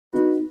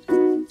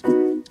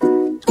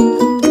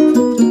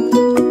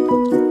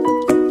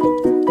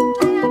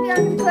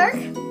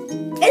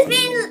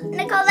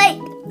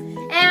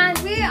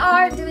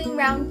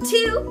round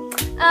 2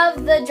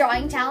 of the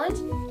drawing challenge.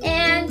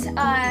 And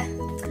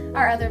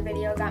our other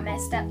video got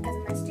messed up because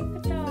my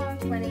stupid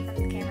dog went in front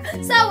of the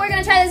camera. So we're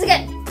gonna try this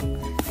again.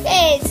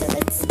 Okay, so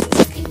let's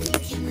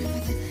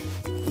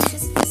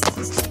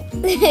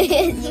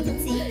you can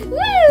see. Woo!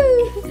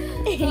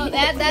 Oh,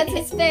 that's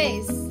his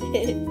face.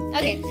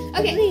 Okay.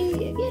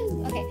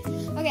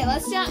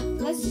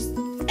 Let's just.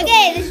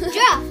 Okay, let's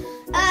draw.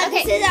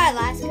 Okay. This is our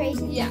last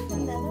creation. Yeah.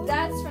 From the other one.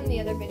 That's from the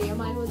other video.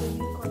 Mine was a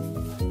unicorn.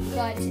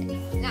 But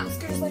now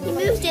Skirt's like. You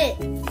moved it.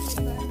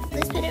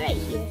 Let's put it right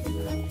here.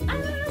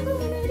 I'm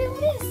gonna do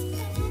this.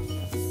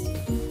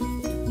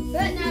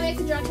 But now we have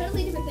to draw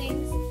totally different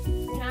things.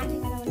 And I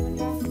think I know what I'm gonna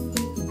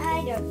draw.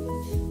 I don't.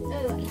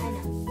 Oh, I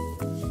know.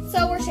 So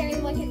we're sharing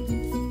the blanket.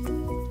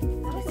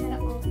 How is that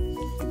all?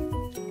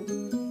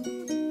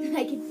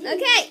 I can see.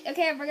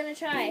 Okay, we're gonna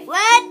try.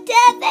 Where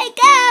did they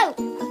go?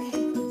 Okay,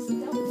 so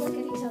don't look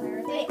at each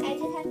other. Wait, I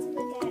just have to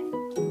look at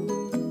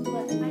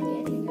what I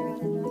need to figure out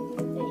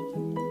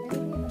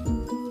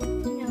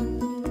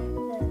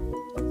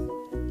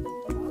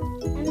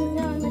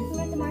No, I'm looking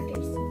at the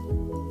markers.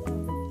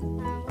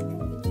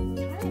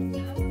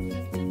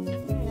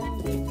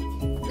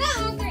 No,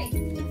 great.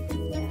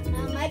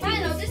 My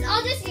Fine,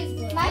 I'll just use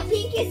blue. my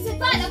pink is so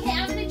But okay,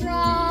 I'm gonna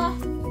draw.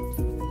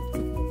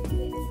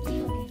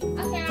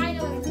 Okay, I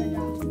know what I'm gonna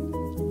draw.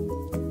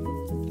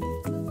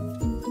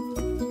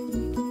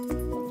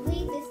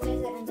 Hopefully this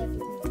doesn't end up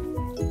with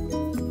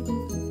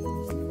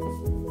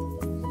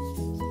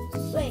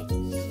wait.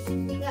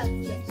 No.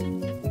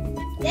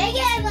 Dang it,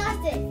 I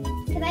lost it.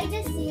 Can I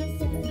just see it?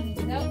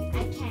 Nope, I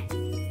can't.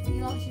 you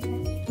lost your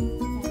pen.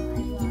 No,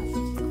 I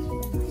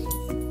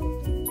lost.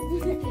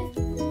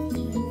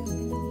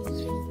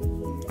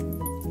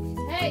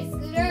 Hey,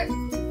 Scooter. I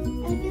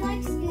feel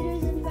like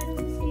Scooter's in front of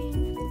the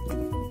screen.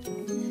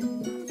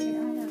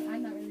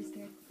 I'm not really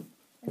scared.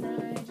 And then I'm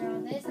gonna draw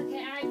this.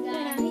 Okay, I'm No,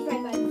 done. he's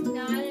right by me.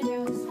 No, I'm gonna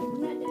draw this. I'm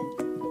not done.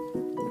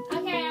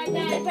 Okay, I'm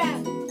Where's the done. brown?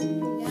 Done.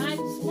 No, I'm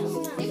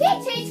not. You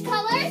can't change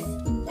colors.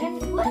 Then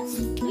what?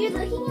 You're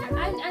looking at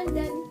mine? I'm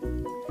done.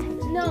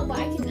 No, but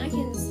I can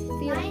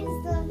feel. Mine's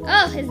the.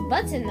 Oh, his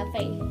butt's in the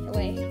face.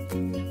 Wait.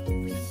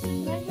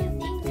 There's some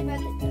things about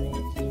the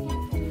colors.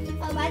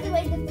 Oh, by the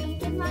way, the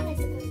pink in mine is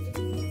supposed to be.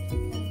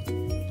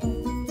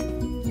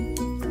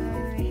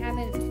 I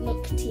haven't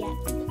looked yet.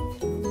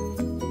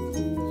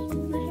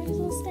 My hair's a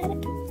little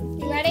static.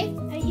 You ready?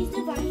 Are you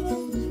still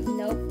blindfolded?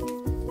 Nope.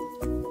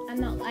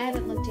 I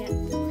haven't looked yet.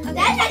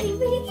 That's actually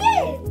pretty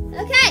good.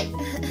 Okay.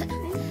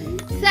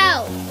 So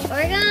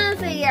we're gonna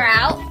figure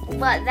out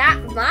what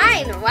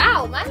mine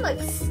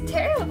looks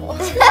terrible.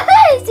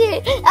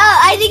 Oh,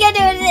 I think I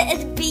know what it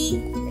is. It's B.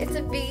 It's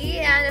a bee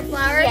and a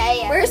flower.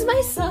 Yeah. Where's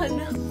my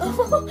son?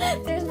 Oh,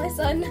 there's my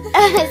son.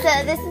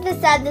 So this is the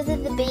sun, this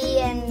is the bee,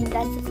 and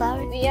that's the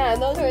flower. Yeah,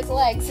 those are its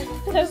legs.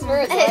 Those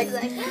were its legs.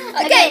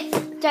 Okay,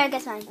 try and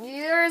guess mine.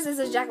 Yours is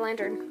a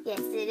jack-o'-lantern. Yes,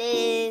 it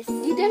is.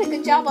 You did a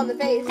good job on the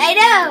face. I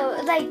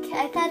know. Like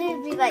I thought it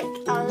would be like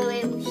all the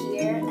way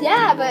here.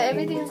 Yeah, but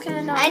everything's kind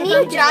of not. I need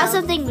to draw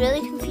something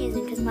really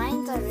confusing because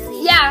mine's are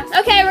really. Yeah.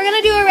 Okay, we're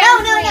gonna do a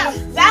round. No.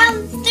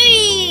 Round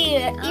 3.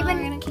 We're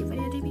gonna keep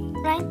videotaping.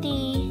 round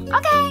 3.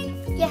 Okay.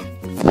 Yeah.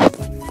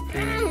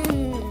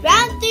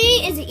 Round 3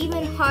 is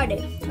even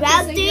harder.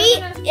 Round so 3 you're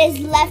gonna- is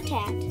left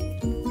hand.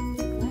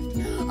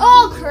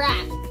 Oh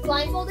crap!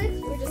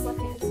 Blindfolded or just left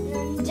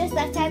hands? Just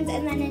left hands,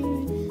 and then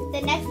in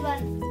the next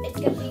one, it's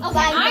gonna be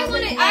Okay,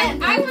 blindfolded.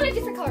 I want a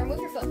different color. Move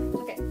your foot.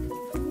 Okay.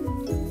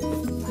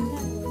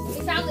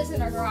 We found this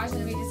in our garage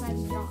and we decided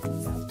to draw it.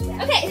 So.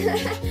 Yeah. Okay,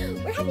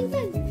 we're having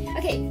fun.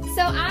 Okay,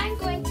 so I'm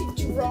going to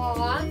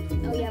draw. Oh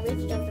yeah, we have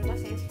to draw with our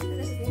left hand.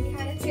 This is gonna be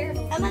hard. It's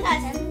terrible. Oh my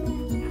gosh, I'm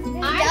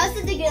gonna draw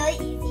something really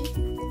easy.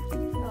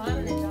 Oh,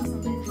 I'm gonna draw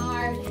something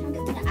hard.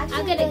 Actually,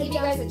 I'm gonna give you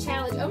guys a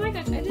challenge. Oh my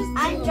gosh, I just.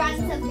 I'm blew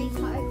drawing myself. something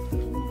hard.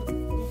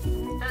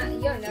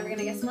 You're never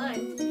gonna guess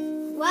mine.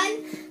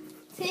 1,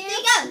 2, go!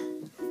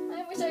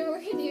 I wish I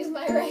could use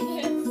my right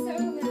hand so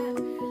bad.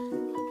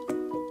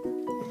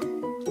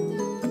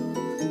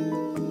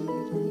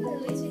 At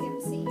least we can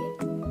see.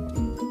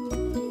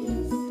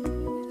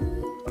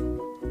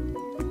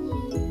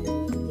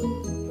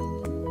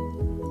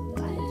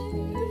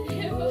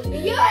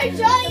 You are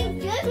drawing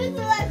good with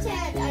the left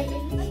hand. I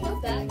didn't.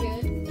 Not that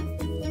good.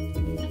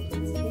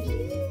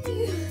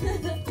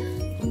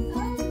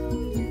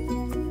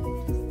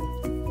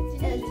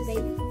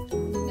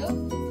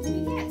 Nope.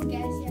 You can't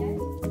guess yet.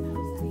 Oh,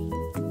 sorry.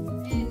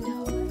 And no,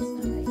 that's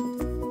not right.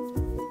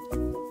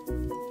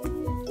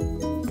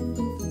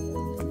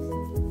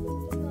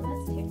 Oh,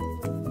 that's terrible.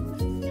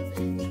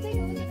 Just take a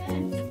look at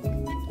that.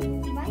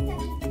 Mine's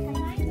actually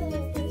Mine's a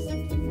little person.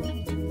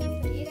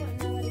 But you don't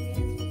know what it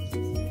is.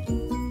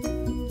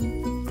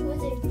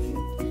 what's it?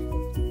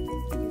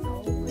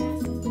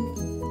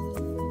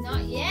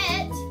 Not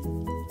yet.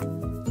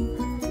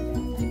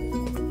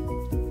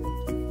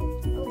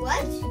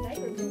 What? A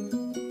diaper pin.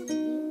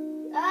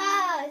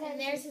 Oh, And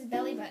there's his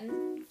belly button.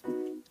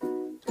 I'm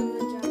gonna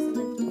draw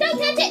something. Don't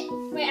touch it!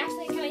 Wait,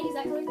 actually, can I use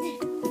that color?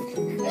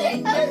 Okay,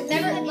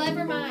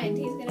 never mind.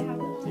 He's gonna have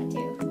a little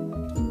tattoo.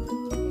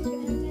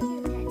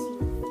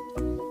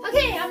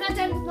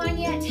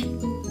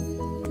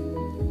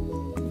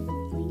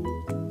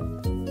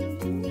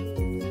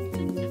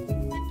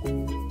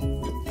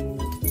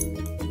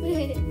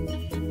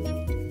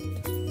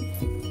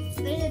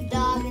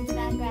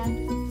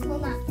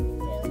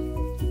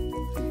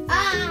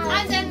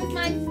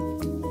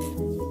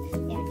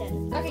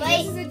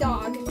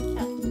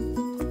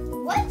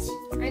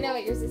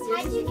 what yours is.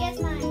 How'd you guess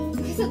mine?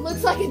 Because it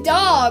looks like a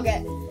dog.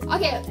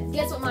 Okay,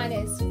 guess what mine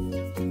is.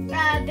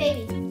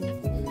 Baby.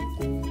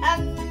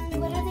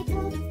 What are they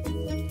called?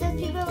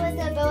 Those people with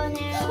a bow and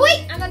arrow.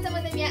 Wait, I'm not done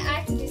with them yet. I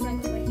have to do something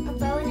quickly. A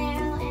bow and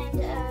arrow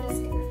and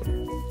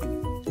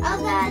oh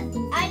god,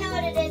 I know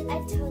what it is. I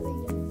totally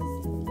know.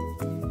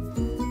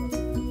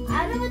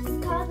 I don't know what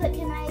it's called, but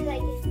can I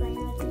like explain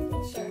what it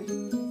is? Sure.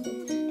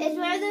 It's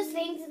one of those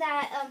things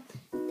that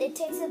it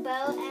takes a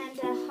bow and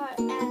a heart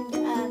and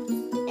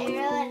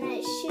arrow and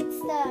it shoots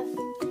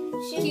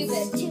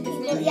Cupid. two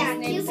people. His Yeah,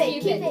 name's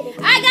Cupid.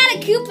 I got a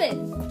Cupid.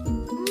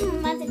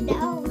 Mother,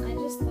 no. I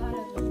just thought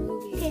of a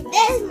movie. Okay,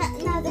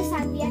 this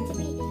time we have to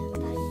be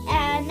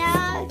and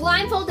now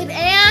Blindfolded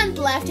and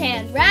left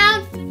hand.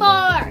 Round 4.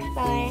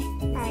 4.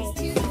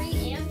 2,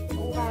 3, and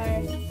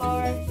 4.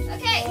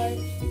 Okay.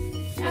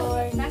 That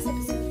was the last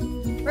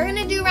episode. We're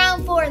gonna do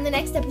round 4 in the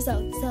next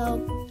episode. So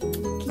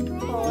keep your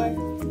eye out.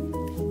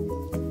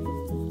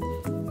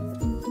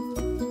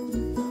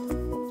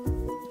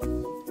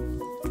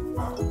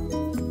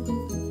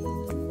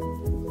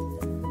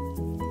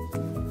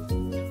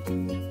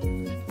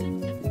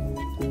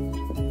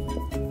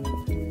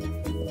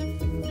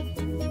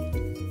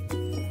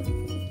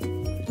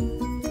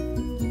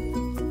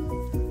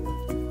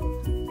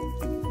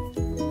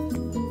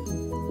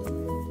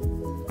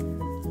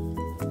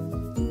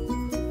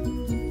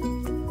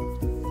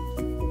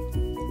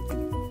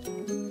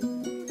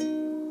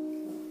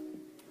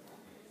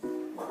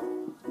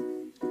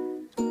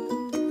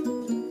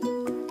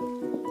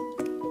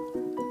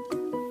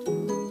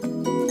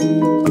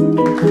 Bye.